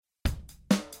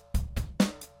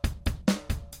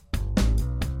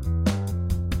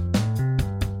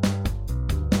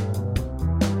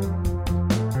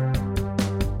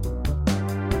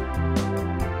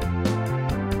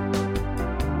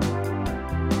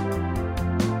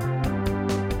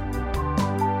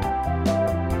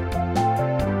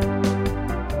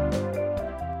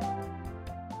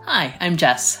Hi, I'm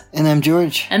Jess. And I'm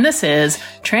George. And this is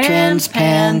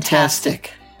Transpantastic,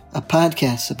 a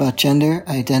podcast about gender,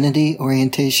 identity,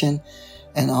 orientation,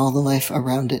 and all the life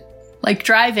around it. Like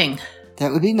driving.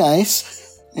 That would be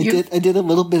nice. I did a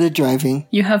little bit of driving.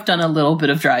 You have done a little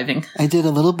bit of driving. I did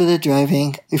a little bit of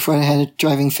driving before I had a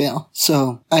driving fail.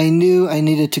 So I knew I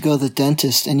needed to go to the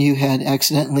dentist, and you had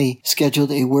accidentally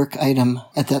scheduled a work item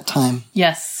at that time.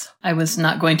 Yes. I was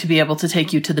not going to be able to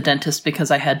take you to the dentist because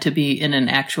I had to be in an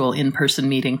actual in-person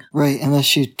meeting. Right,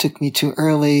 unless you took me too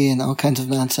early and all kinds of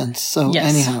nonsense. So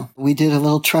yes. Anyhow, we did a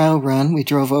little trial run. We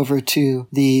drove over to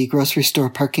the grocery store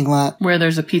parking lot. Where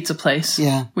there's a pizza place.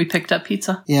 Yeah. We picked up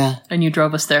pizza. Yeah. And you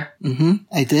drove us there. Mm-hmm.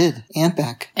 I did. And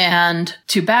back. And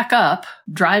to back up,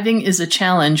 driving is a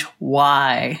challenge.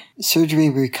 Why?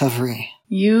 Surgery recovery.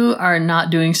 You are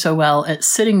not doing so well at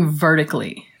sitting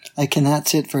vertically. I cannot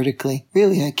sit vertically.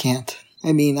 Really, I can't.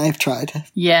 I mean, I've tried.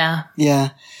 Yeah.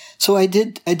 Yeah. So I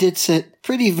did sit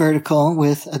pretty vertical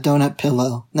with a donut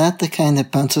pillow. Not the kind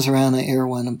that bounces around, the air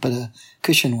one, but a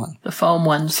cushion one. The foam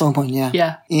ones. Foam one, yeah.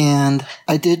 Yeah. And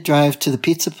I did drive to the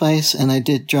pizza place, and I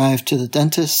did drive to the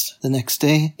dentist the next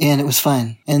day, and it was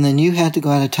fine. And then you had to go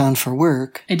out of town for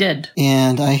work. I did.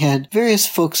 And I had various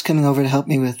folks coming over to help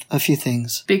me with a few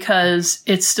things. Because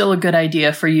it's still a good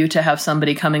idea for you to have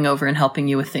somebody coming over and helping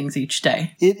you with things each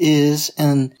day. It is,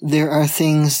 and there are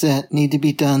things that need to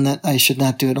be done that I should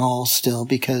not do at all still,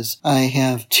 because I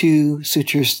have 2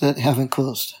 sutures that haven't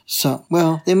closed. So,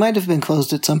 well, they might have been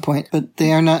closed at some point, but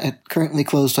they are not currently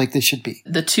closed like they should be.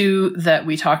 The 2 that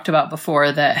we talked about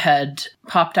before that had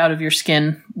popped out of your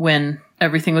skin when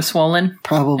everything was swollen.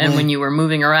 Probably. And when you were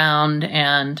moving around.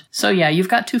 And so, yeah, you've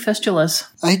got 2 fistulas.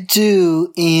 I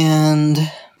do, and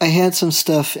I had some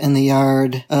stuff in the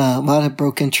yard, a lot of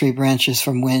broken tree branches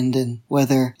from wind and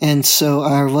weather. And so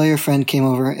our lawyer friend came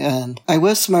over, and I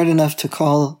was smart enough to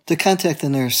contact the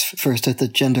nurse first at the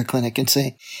gender clinic and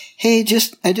say, hey,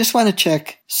 I just want to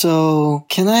check. So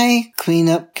can I clean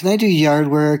up? Can I do yard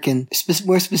work? And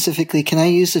more specifically, can I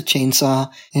use a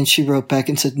chainsaw? And she wrote back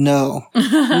and said, no,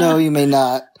 no, you may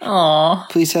not. Aw.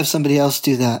 Please have somebody else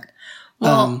do that.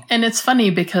 Well, and it's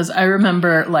funny because I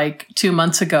remember like 2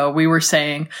 months ago, we were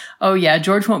saying, oh yeah,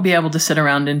 George won't be able to sit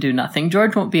around and do nothing.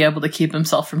 George won't be able to keep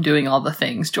himself from doing all the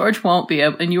things. George won't be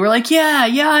able, and you were like, yeah,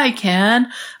 I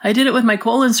can. I did it with my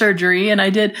colon surgery and I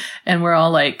did. And we're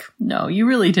all like, no, you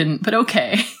really didn't, but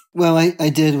okay. Well, I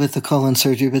did with the colon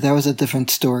surgery, but that was a different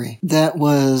story. That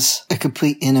was a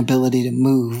complete inability to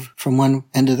move from one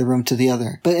end of the room to the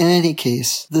other. But in any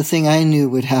case, the thing I knew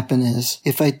would happen is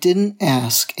if I didn't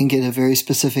ask and get a very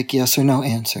specific yes or no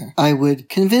answer, I would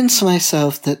convince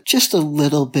myself that just a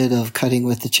little bit of cutting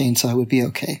with the chainsaw would be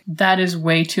okay. That is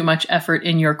way too much effort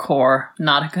in your core.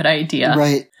 Not a good idea.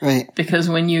 Right. Because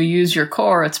when you use your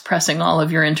core, it's pressing all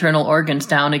of your internal organs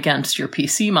down against your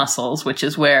PC muscles, which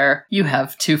is where you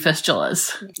have 2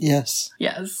 fistulas. Yes.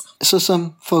 Yes. So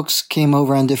some folks came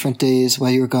over on different days while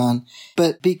you were gone.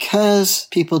 But because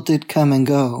people did come and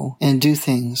go and do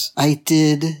things, I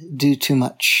did do too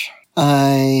much.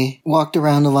 I walked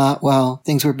around a lot while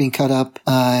things were being cut up.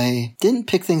 I didn't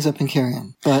pick things up and carry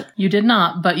them, but... You did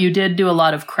not, but you did do a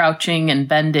lot of crouching and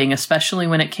bending, especially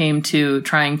when it came to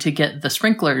trying to get the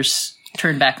sprinklers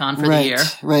turned back on for the year.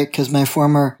 Right, because my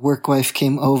former work wife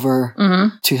came over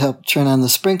to help turn on the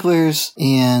sprinklers,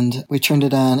 and we turned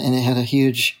it on, and it had a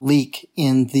huge leak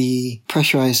in the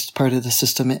pressurized part of the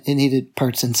system. It needed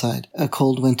parts inside. A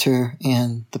cold winter,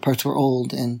 and the parts were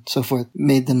old, and so forth,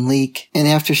 made them leak. And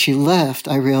after she left,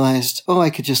 I realized, I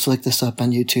could just look this up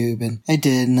on YouTube, and I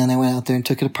did, and then I went out there and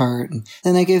took it apart, and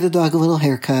then I gave the dog a little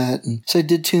haircut, and so I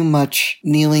did too much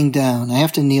kneeling down. I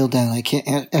have to kneel down. I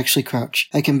can't actually crouch.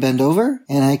 I can bend over,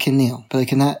 and I can kneel, but I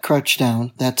cannot crouch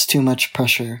down. That's too much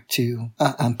pressure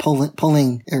on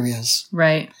pulling areas.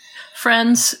 Right.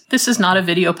 Friends, this is not a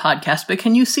video podcast, but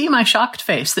can you see my shocked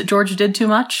face that George did too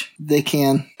much? They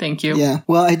can. Thank you. Yeah.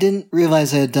 Well, I didn't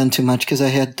realize I had done too much because I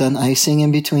had done icing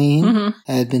in between.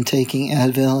 I had been taking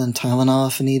Advil and Tylenol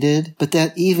if needed. But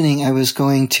that evening, I was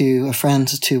going to a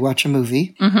friend's to watch a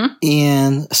movie.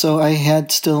 And so I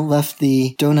had still left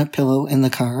the donut pillow in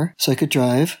the car so I could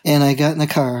drive. And I got in the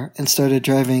car and started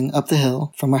driving up the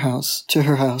hill from our house to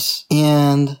her house.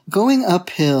 And going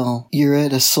uphill, you're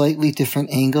at a slightly different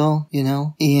angle you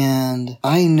know? And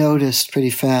I noticed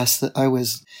pretty fast that I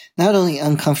was not only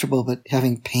uncomfortable, but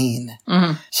having pain.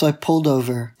 Mm-hmm. So I pulled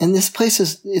over. And this place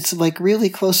it's like really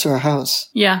close to our house.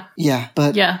 Yeah. Yeah.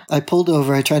 But yeah. I pulled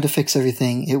over. I tried to fix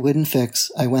everything. It wouldn't fix.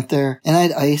 I went there and I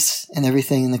had ice and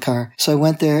everything in the car. So I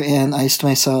went there and iced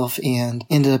myself and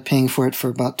ended up paying for it for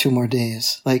about 2 more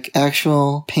days. Like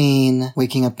actual pain,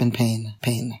 waking up in pain.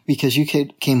 Because you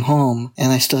came home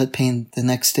and I still had pain the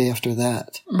next day after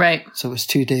that. Right. So it was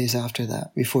 2 days after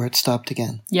that before it stopped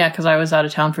again. Yeah, because I was out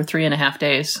of town for 3.5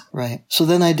 days. Right. So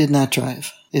then I did not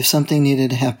drive. If something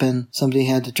needed to happen, somebody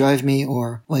had to drive me,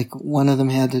 or like one of them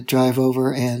had to drive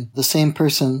over, and the same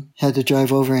person had to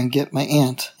drive over and get my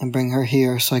aunt and bring her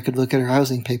here so I could look at her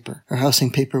housing paper. Her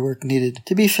housing paperwork needed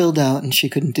to be filled out, and she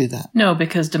couldn't do that. No,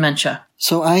 because dementia.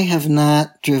 So I have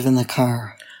not driven the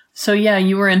car. So yeah,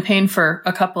 you were in pain for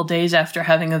a couple days after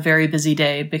having a very busy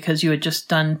day because you had just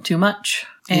done too much.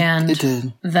 And it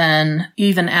did. Then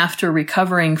even after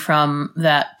recovering from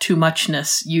that too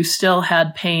muchness, you still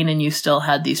had pain and you still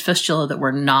had these fistula that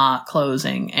were not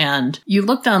closing. And you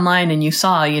looked online and you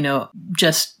saw,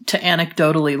 just to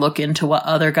anecdotally look into what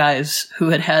other guys who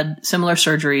had similar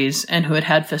surgeries and who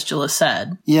had fistula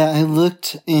said. Yeah, I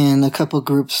looked in a couple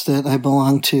groups that I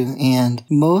belong to, and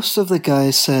most of the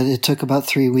guys said it took about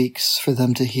 3 weeks for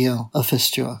them to heal a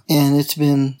fistula. And it's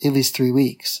been at least 3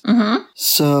 weeks. Mm-hmm.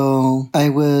 So I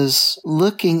was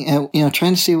looking at,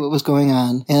 trying to see what was going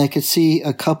on, and I could see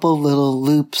a couple little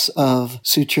loops of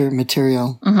suture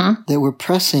material that were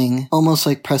pressing, almost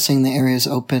like pressing the areas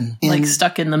open. And like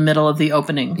stuck in the middle of the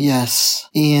opening. Yes.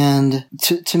 And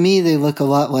to me, they look a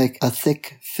lot like a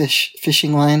thick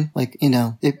fishing line. Like,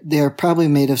 they are probably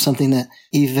made of something that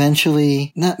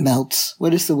eventually, not melts.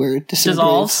 What is the word?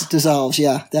 Dissolves. Dissolves,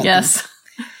 yeah. Yes.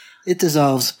 It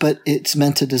dissolves, but it's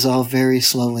meant to dissolve very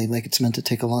slowly, like it's meant to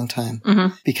take a long time,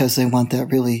 because they want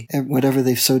that really, whatever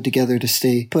they've sewed together to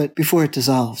stay put before it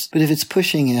dissolves. But if it's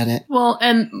pushing at it. Well,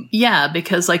 and yeah,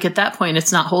 because like at that point,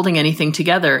 it's not holding anything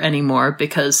together anymore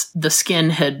because the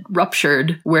skin had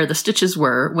ruptured where the stitches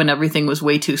were when everything was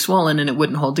way too swollen and it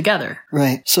wouldn't hold together.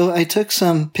 Right. So I took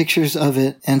some pictures of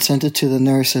it and sent it to the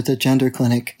nurse at the gender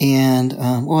clinic. And,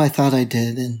 I thought I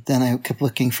did. And then I kept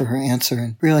looking for her answer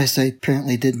and realized I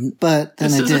apparently didn't. But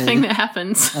then I did. This is a thing that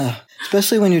happens.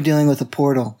 Especially when you're dealing with a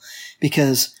portal.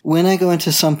 Because when I go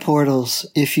into some portals,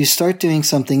 if you start doing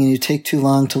something and you take too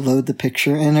long to load the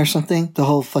picture in or something, the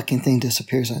whole fucking thing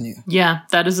disappears on you. Yeah,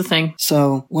 that is a thing.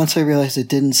 So once I realized I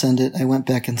didn't send it, I went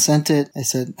back and sent it. I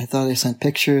said, I thought I sent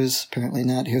pictures. Apparently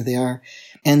not. Here they are.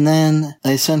 And then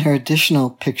I sent her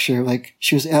additional picture, like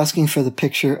she was asking for the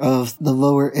picture of the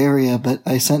lower area, but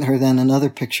I sent her then another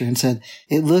picture and said,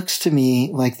 it looks to me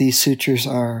like these sutures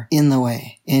are in the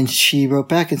way. And she wrote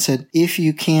back and said, if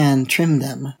you can trim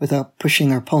them without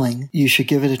pushing or pulling, you should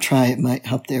give it a try. It might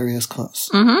help the areas close.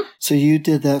 Mm-hmm. So you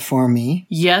did that for me.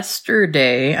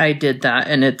 Yesterday I did that.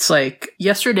 And it's like,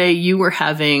 yesterday you were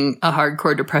having a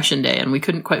hardcore depression day and we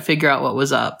couldn't quite figure out what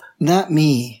was up. Not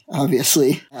me,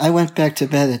 obviously. I went back to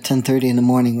bed at 10:30 in the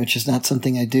morning, which is not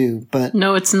something I do, but...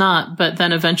 No, it's not. But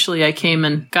then eventually I came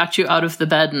and got you out of the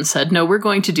bed and said, no, we're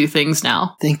going to do things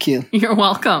now. Thank you. You're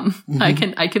welcome.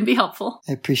 Mm-hmm. I can be helpful.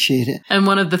 I appreciate it. And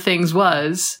one of the things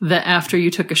was that after you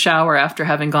took a shower, after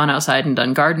having gone outside and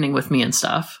done gardening with me and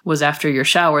stuff, was after your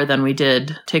shower, then we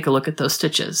did take a look at those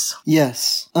stitches.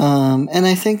 Yes. And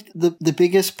I think the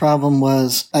biggest problem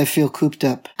was I feel cooped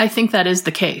up. I think that is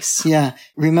the case. Yeah.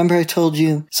 Remember I told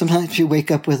you sometimes you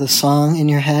wake up with a song in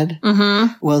your head?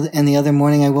 Mm-hmm. Well, and the other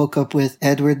morning I woke up with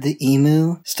Edward the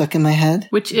Emu stuck in my head.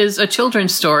 Which is a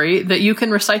children's story that you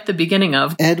can recite the beginning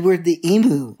of. Edward the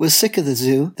Emu was sick of the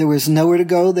zoo. There was nowhere to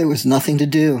go. There was nothing to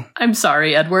do. I'm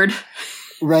sorry, Edward.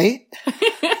 Right?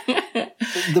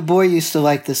 The boy used to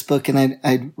like this book, and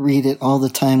I'd read it all the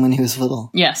time when he was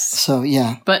little. Yes. So,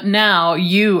 yeah. But now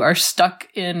you are stuck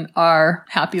in our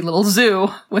happy little zoo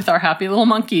with our happy little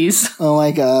monkeys. Oh,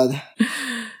 my God.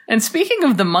 And speaking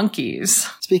of the monkeys...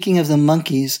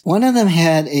 one of them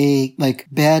had a,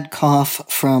 bad cough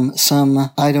from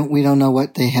we don't know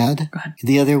what they had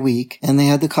the other week. And they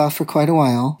had the cough for quite a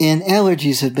while. And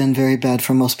allergies have been very bad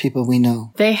for most people we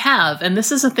know. They have. And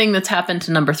this is a thing that's happened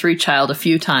to number 3 child a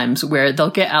few times where they'll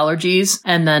get allergies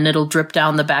and then it'll drip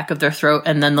down the back of their throat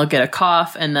and then they'll get a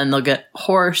cough and then they'll get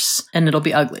hoarse and it'll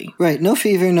be ugly. Right. No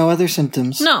fever, no other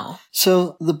symptoms. No.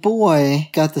 So the boy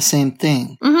got the same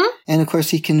thing. Mm-hmm. And of course,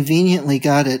 he conveniently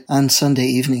got it on Sunday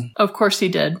evening. Of course he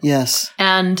did. Yes.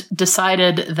 And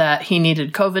decided that he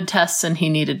needed COVID tests and he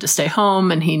needed to stay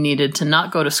home and he needed to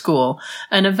not go to school.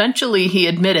 And eventually he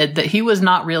admitted that he was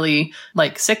not really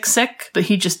sick, but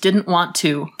he just didn't want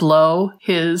to blow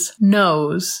his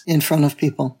nose. In front of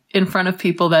people. in front of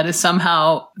people, that is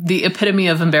somehow the epitome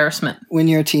of embarrassment. When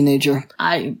you're a teenager,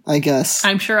 I guess.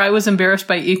 I'm sure I was embarrassed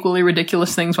by equally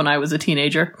ridiculous things when I was a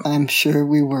teenager. I'm sure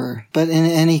we were. But in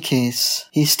any case,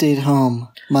 he stayed home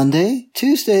Monday,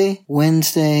 Tuesday,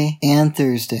 Wednesday, and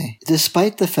Thursday,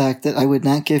 despite the fact that I would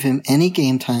not give him any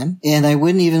game time, and I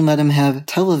wouldn't even let him have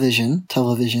television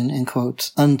in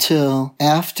quotes, until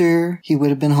after he would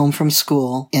have been home from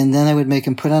school, and then I would make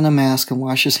him put on a mask and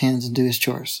wash his hands and do his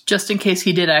chores. Just in case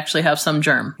he did actually have some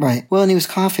germ. Right. Well, and he was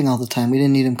coughing all the time. We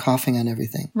didn't need him coughing on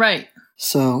everything. Right.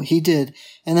 So he did.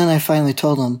 And then I finally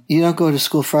told him, you don't go to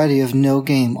school Friday, you have no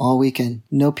game all weekend.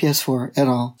 No PS4 at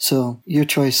all. So your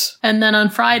choice. And then on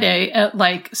Friday at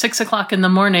like 6 o'clock in the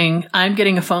morning, I'm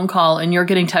getting a phone call and you're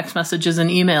getting text messages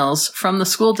and emails from the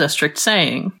school district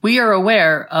saying, we are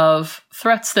aware of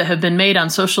threats that have been made on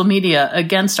social media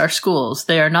against our schools.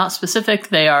 They are not specific.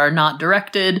 They are not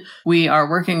directed. We are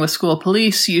working with school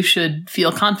police. You should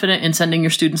feel confident in sending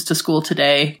your students to school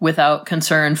today without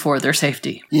concern for their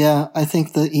safety. Yeah, I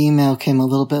think the email came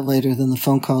a little bit later than the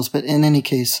phone calls, but in any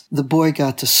case, the boy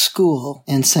got to school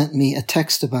and sent me a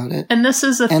text about it. And this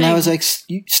is the thing. And I was like,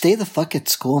 stay the fuck at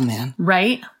school, man.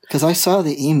 Right? Because I saw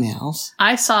the emails.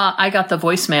 I got the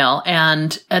voicemail,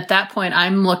 and at that point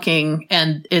I'm looking,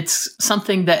 and it's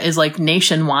something that is like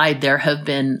nationwide. There have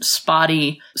been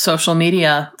spotty social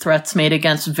media threats made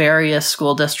against various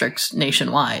school districts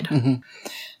nationwide. Mm-hmm.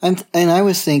 And I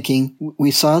was thinking, we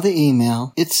saw the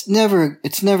email. It's never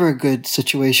a good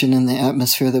situation in the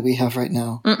atmosphere that we have right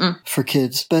now for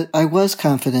kids. But I was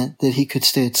confident that he could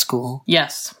stay at school.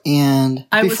 Yes. And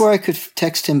before I could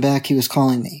text him back, he was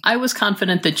calling me. I was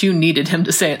confident that you needed him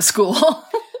to stay at school.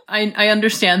 I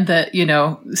understand that,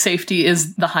 safety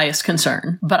is the highest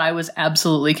concern, but I was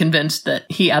absolutely convinced that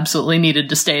he absolutely needed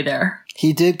to stay there.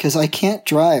 He did, because I can't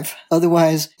drive.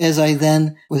 Otherwise, as I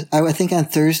then was, I think on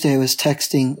Thursday I was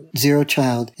texting Zero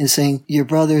Child and saying, your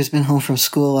brother has been home from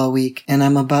school all week, and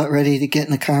I'm about ready to get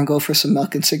in the car and go for some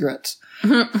milk and cigarettes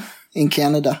in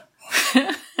Canada.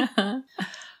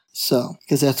 So,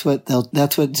 because that's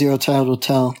what Zero Child will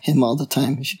tell him all the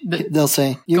time. They'll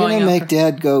say, you're going to make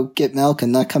Dad go get milk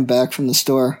and not come back from the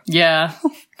store. Yeah.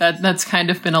 That's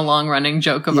kind of been a long-running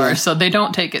joke of ours, so they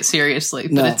don't take it seriously,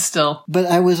 but it's still... But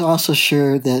I was also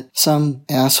sure that some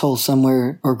asshole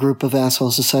somewhere, or group of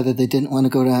assholes, decided they didn't want to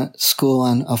go to school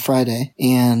on a Friday,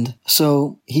 and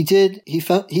so he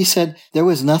said there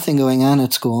was nothing going on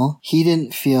at school. He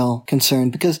didn't feel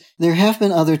concerned, because there have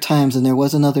been other times, and there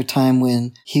was another time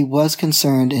when he was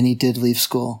concerned and he did leave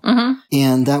school. Mm-hmm.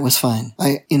 And that was fine.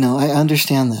 I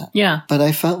understand that. Yeah. But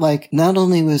I felt like not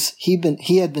only was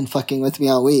he had been fucking with me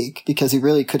all week, because he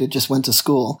really could have just went to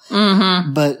school.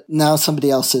 Mm-hmm. But now somebody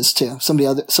else is too. Somebody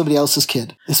else's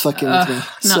kid is fucking with me.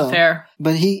 Not fair.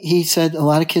 But he said a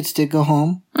lot of kids did go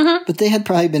home, but they had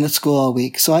probably been at school all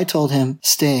week. So I told him,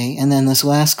 stay. And then this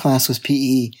last class was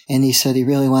PE, and he said he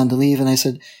really wanted to leave. And I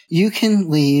said, you can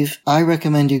leave. I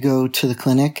recommend you go to the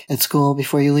clinic at school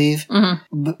before you leave.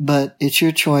 Mm-hmm. But it's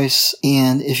your choice.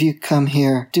 And if you come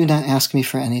here, do not ask me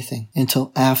for anything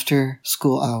until after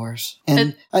school hours.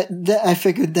 And I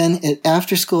figured then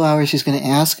after school hours, he's going to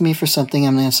ask me for something.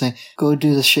 I'm going to say, go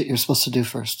do the shit you're supposed to do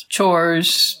first.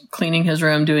 Chores, cleaning his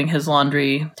room, doing his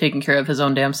laundry, taking care of his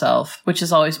own damn self, which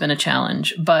has always been a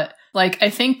challenge. But I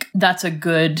think that's a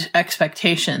good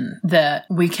expectation, that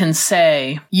we can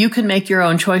say, you can make your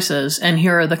own choices, and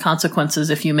here are the consequences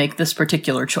if you make this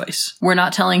particular choice. We're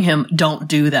not telling him, don't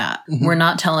do that. Mm-hmm. We're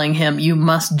not telling him, you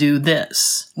must do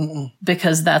this,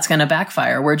 because that's going to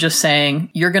backfire. We're just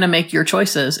saying, you're going to make your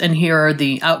choices, and here are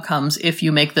the outcomes if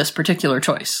you make this particular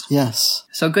choice. Yes.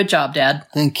 So good job, Dad.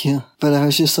 Thank you. But I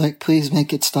was just like, please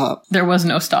make it stop. There was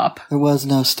no stop. There was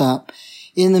no stop.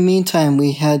 In the meantime,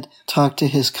 we had talked to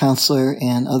his counselor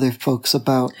and other folks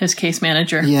about... his case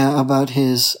manager. Yeah, about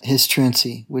his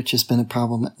truancy, which has been a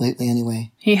problem lately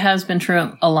anyway. He has been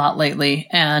truant a lot lately,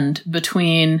 and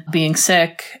between being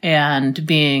sick and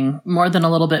being more than a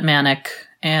little bit manic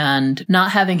and not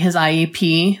having his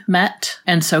IEP met,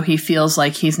 and so he feels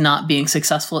like he's not being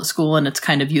successful at school and it's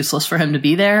kind of useless for him to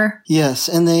be there. Yes,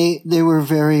 and they were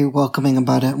very welcoming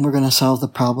about it, and we're going to solve the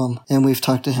problem, and we've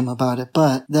talked to him about it,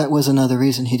 but that was another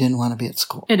reason he didn't want to be at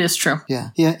school. It is true.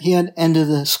 Yeah, he had end of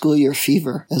the school year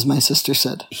fever, as my sister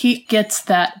said. He gets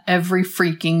that every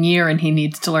freaking year, and he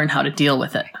needs to learn how to deal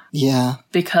with it. Yeah.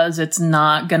 Because it's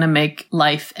not going to make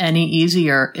life any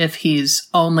easier if he's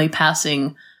only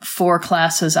passing 4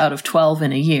 classes out of 12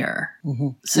 in a year.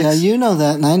 Yeah, you know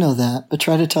that and I know that, but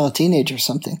try to tell a teenager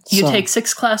something. You take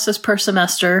 6 classes per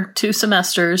semester, 2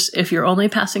 semesters. If you're only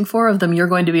passing 4 of them, you're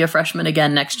going to be a freshman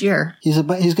again next year. He's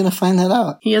going to find that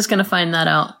out. He is going to find that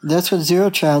out. That's what Zero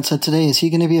Child said today. Is he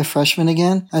going to be a freshman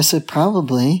again? I said,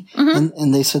 probably.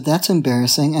 And they said, that's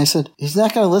embarrassing. I said, he's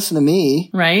not going to listen to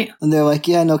me. Right. And they're like,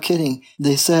 yeah, no kidding.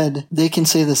 They said they can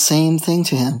say the same thing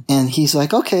to him. And he's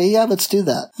like, okay, yeah, let's do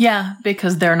that. Yeah,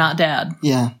 because they're not dad.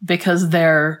 Yeah. Because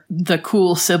they're the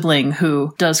cool sibling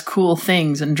who does cool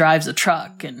things and drives a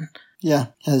truck and... Yeah,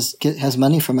 has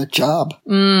money from a job.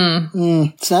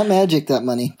 It's not magic, that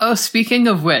money. Oh, speaking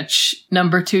of which,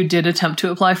 number 2 did attempt to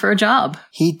apply for a job.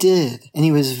 He did, and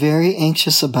he was very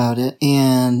anxious about it,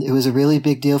 and it was a really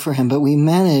big deal for him. But we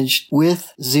managed,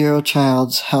 with Zero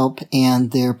Child's help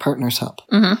and their partner's help,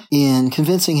 in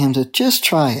convincing him to just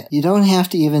try it. You don't have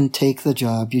to even take the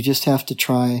job. You just have to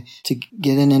try to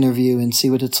get an interview and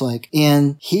see what it's like.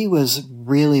 And he was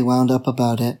really wound up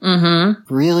about it,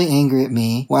 really angry at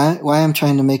me. Why I'm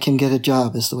trying to make him get a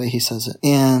job is the way he says it.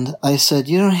 And I said,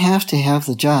 you don't have to have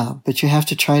the job, but you have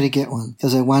to try to get one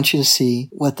because I want you to see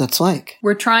what that's like.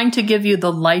 We're trying to give you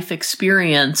the life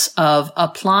experience of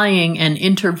applying and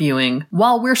interviewing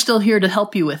while we're still here to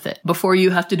help you with it before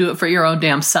you have to do it for your own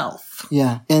damn self.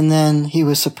 Yeah. And then he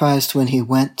was surprised when he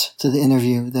went to the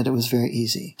interview that it was very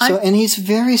easy. And he's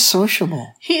very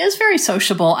sociable. He is very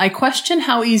sociable. I question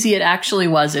how easy it actually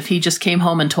was if he just came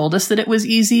home and told us that it was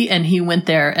easy and he went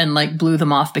there and blew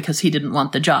them off because he didn't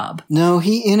want the job. No,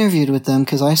 he interviewed with them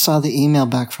because I saw the email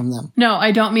back from them. No,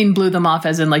 I don't mean blew them off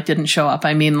as in didn't show up.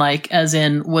 I mean as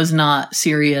in was not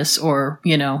serious or,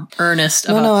 earnest.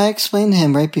 No, I explained to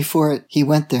him right before he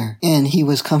went there and he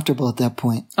was comfortable at that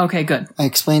point. Okay, good. I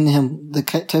explained to him the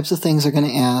types of things they're going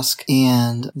to ask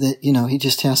and that,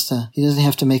 he doesn't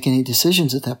have to make any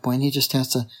decisions at that point. He just has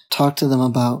to talk to them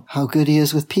about how good he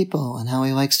is with people and how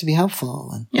he likes to be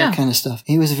helpful and that kind of stuff.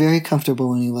 He was very comfortable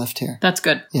when he left here. That's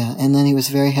good. Yeah. And then he was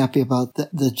very happy about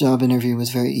the job interview was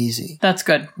very easy. That's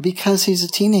good. Because he's a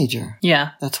teenager.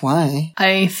 Yeah. That's why.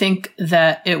 I think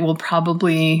that it will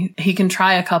he can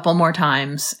try a couple more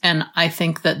times. And I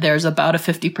think that there's about a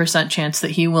 50% chance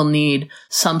that he will need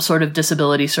some sort of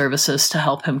disability services to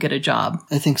help him get a job.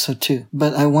 I think so too.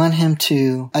 But I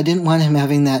didn't want him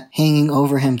having that hanging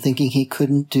over him thinking he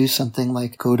couldn't do something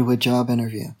like go to a job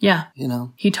interview. Yeah.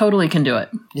 He totally can do it.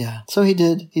 Yeah. So he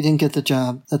did. He didn't get the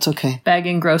job. That's okay.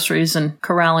 Bagging groceries and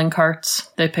corralling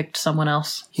carts. They picked someone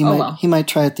else. He might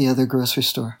try at the other grocery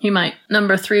store. He might.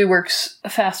 Number 3 works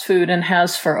fast food and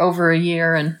has for over a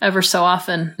year, and ever so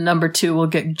often number 2 will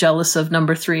get jealous of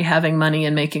number 3 having money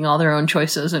and making all their own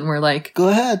choices, and we're like, go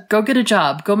ahead. Go get a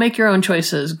job. Go make your own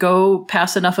choices. Go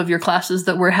pass enough of your classes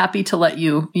that we're happy to let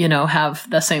you, have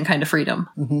the same kind of freedom.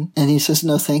 And he says,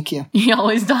 no, thank you. He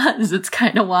always does. It's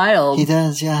kind of wild. He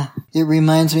does, yeah. It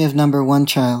reminds me of number 1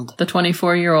 child. The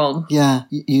 24-year-old. Yeah.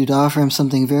 You'd offer him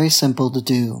something very simple to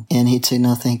do, and he'd say,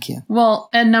 no, thank you. Well,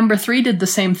 and number 3 did the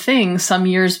same thing some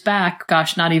years back.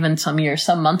 Gosh, not even some years,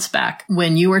 some months back,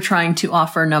 when you were trying to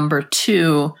offer number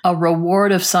 2 a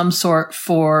reward of some sort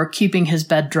for keeping his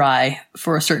bed dry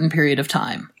for a certain period of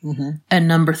time. And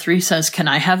number 3 says, can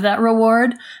I have that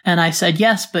reward? And I said,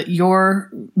 yes, but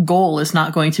your goal is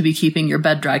not going to be keeping your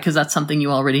bed dry because that's something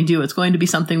you already do. It's going to be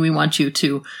something we want you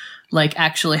to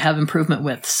actually have improvement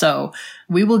with. So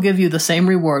we will give you the same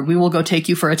reward. We will go take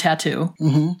you for a tattoo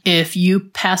if you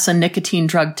pass a nicotine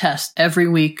drug test every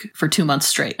week for 2 months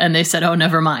straight. And they said, oh,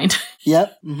 never mind.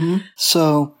 Yep.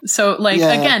 So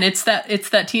again, it's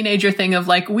that teenager thing of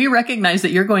we recognize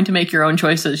that you're going to make your own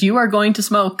choices. You are going to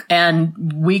smoke and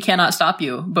we cannot stop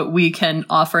you, but we can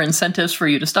offer incentives for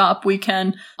you to stop. We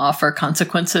can offer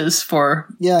consequences for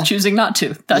choosing not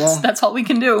to. That's all we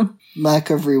can do. Lack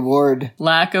of reward.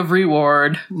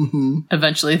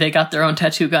 Eventually they got their own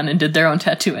tattoo gun and did their own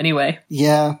tattoo anyway.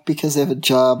 Yeah, because they have a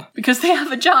job. Because they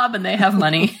have a job and they have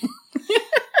money.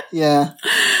 Yeah.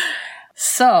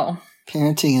 So...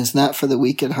 parenting is not for the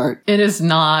weak at heart. It is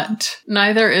not.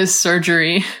 Neither is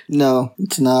surgery. No,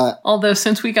 it's not. Although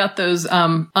since we got those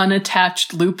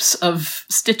unattached loops of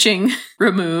stitching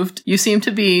removed, you seem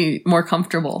to be more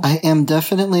comfortable. I am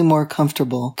definitely more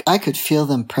comfortable. I could feel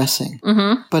them pressing.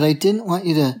 But I didn't want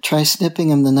you to try snipping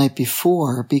them the night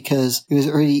before because it was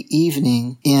already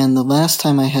evening, and the last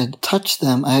time I had touched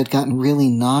them, I had gotten really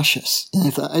nauseous. And I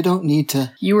thought, I don't need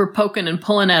to... You were poking and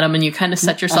pulling at them, and you kind of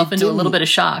set yourself into a little bit of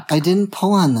shock. I didn't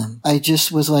pull on them. I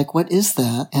just was like, what is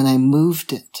that? And I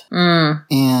moved it.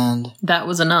 And that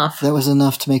was enough. That was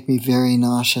enough to make me very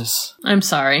nauseous. I'm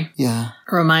sorry. Yeah.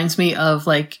 reminds me of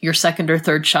like your second or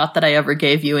third shot that I ever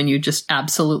gave you and you just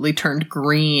absolutely turned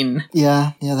green.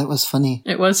 Yeah, that was funny.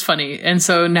 It was funny. And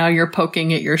so now you're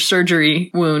poking at your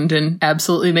surgery wound and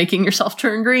absolutely making yourself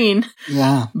turn green.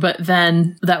 Yeah. But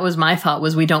then that was my thought,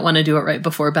 was we don't want to do it right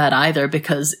before bed either,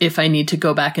 because if I need to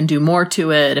go back and do more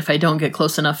to it, if I don't get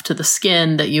close enough to the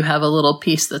skin that you have a little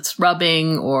piece that's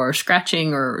rubbing or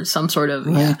scratching or some sort of...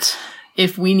 Right. Yeah,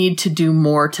 if we need to do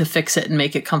more to fix it and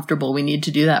make it comfortable, we need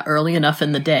to do that early enough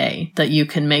in the day that you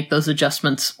can make those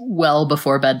adjustments well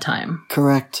before bedtime.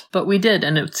 Correct. But we did,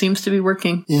 and it seems to be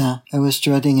working. Yeah, I was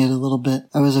dreading it a little bit.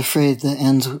 I was afraid the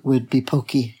ends would be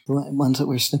pokey, the ones that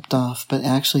were snipped off, but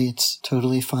actually it's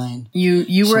totally fine.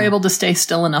 You were able to stay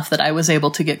still enough that I was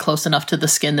able to get close enough to the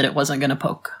skin that it wasn't going to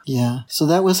poke. Yeah, so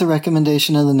that was a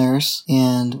recommendation of the nurse,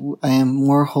 and I am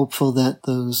more hopeful that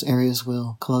those areas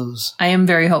will close. I am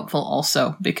very hopeful also,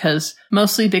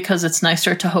 mostly because it's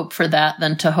nicer to hope for that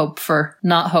than to hope for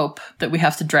not hope that we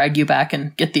have to drag you back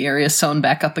and get the area sewn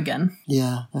back up again.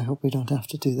 Yeah, I hope we don't have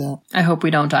to do that. I hope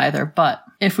we don't either, but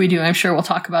if we do, I'm sure we'll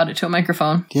talk about it to a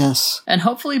microphone. Yes. And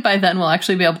hopefully by then we'll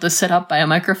actually be able to sit up by a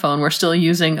microphone. We're still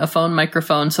using a phone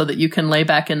microphone so that you can lay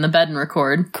back in the bed and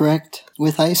record. Correct.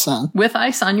 With ice on. With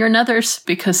ice on your nethers,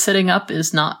 because sitting up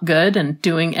is not good and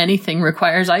doing anything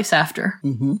requires ice after.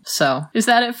 Mm-hmm. So, is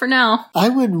that it for now? I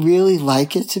would really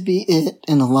like it to be it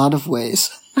in a lot of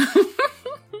ways.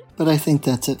 But I think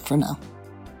that's it for now.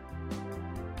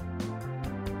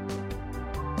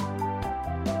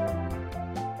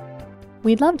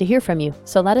 We'd love to hear from you,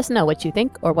 so let us know what you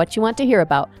think or what you want to hear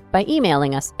about by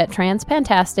emailing us at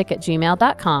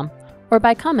transpantastic@gmail.com or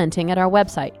by commenting at our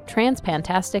website,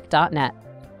 transpantastic.net.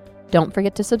 Don't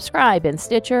forget to subscribe in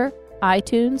Stitcher,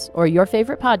 iTunes, or your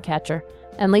favorite podcatcher,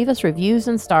 and leave us reviews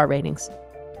and star ratings.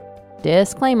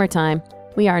 Disclaimer time.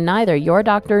 We are neither your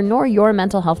doctor nor your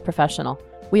mental health professional.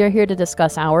 We are here to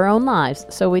discuss our own lives,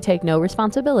 so we take no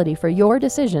responsibility for your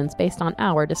decisions based on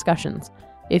our discussions.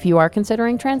 If you are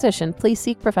considering transition, please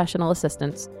seek professional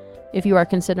assistance. If you are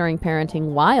considering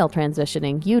parenting while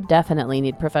transitioning, you definitely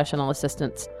need professional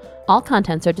assistance. All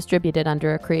contents are distributed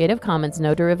under a Creative Commons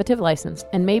no derivative license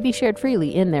and may be shared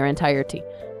freely in their entirety.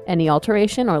 Any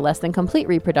alteration or less than complete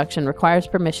reproduction requires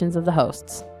permissions of the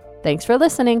hosts. Thanks for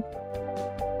listening.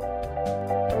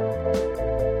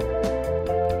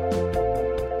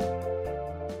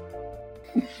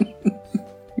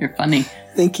 You're funny.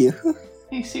 Thank you.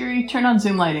 Hey Siri, turn on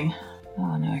Zoom lighting.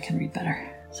 Oh, now I can read better.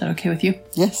 Is that okay with you?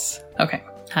 Yes. Okay.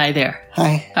 Hi there.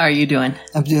 Hi. How are you doing?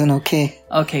 I'm doing okay.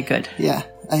 Okay, good. Yeah,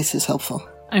 ice is helpful.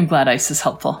 I'm glad ice is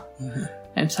helpful. Mm-hmm.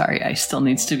 I'm sorry, ice still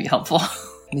needs to be helpful.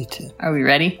 Me too. Are we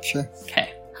ready? Sure.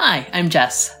 Okay. Hi, I'm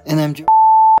Jess. And I'm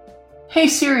Hey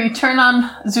Siri, turn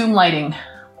on Zoom lighting.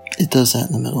 It does that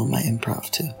in the middle of my improv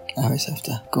too. I always have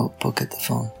to go poke at the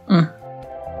phone.